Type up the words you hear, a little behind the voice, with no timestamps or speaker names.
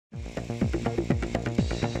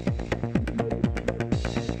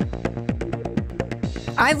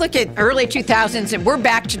I look at early 2000s and we're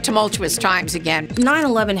back to tumultuous times again.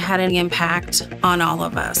 9/11 had an impact on all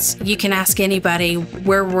of us. You can ask anybody,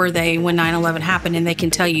 where were they when 9/11 happened, and they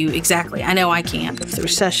can tell you exactly. I know I can. The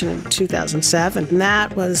recession in 2007, and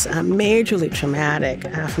that was majorly traumatic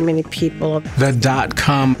for many people. The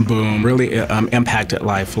dot-com boom really impacted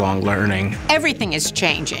lifelong learning. Everything is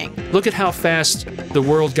changing. Look at how fast the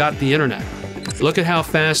world got the internet. Look at how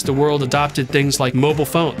fast the world adopted things like mobile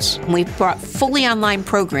phones. We brought fully online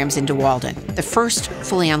programs into Walden, the first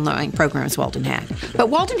fully online programs Walden had. But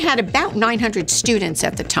Walden had about 900 students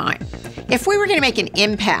at the time. If we were going to make an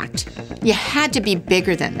impact, you had to be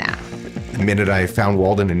bigger than that. The minute I found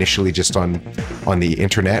Walden initially just on the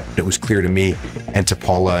internet, it was clear to me and to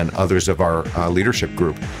Paula and others of our leadership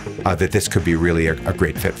group that this could be really a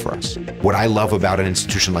great fit for us. What I love about an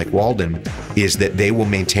institution like Walden is that they will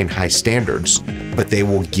maintain high standards, but they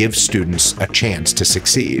will give students a chance to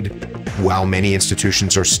succeed, while many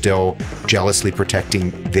institutions are still jealously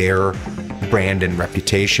protecting their brand and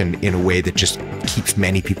reputation in a way that just keeps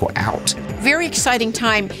many people out. Very exciting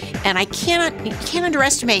time, and you can't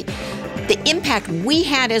underestimate the impact we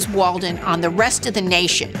had as Walden on the rest of the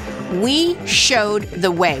nation. We showed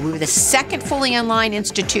the way. We were the second fully online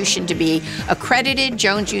institution to be accredited.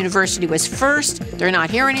 Jones University was first. They're not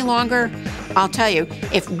here any longer. I'll tell you,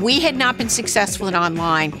 if we had not been successful in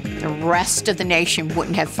online, the rest of the nation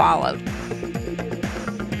wouldn't have followed.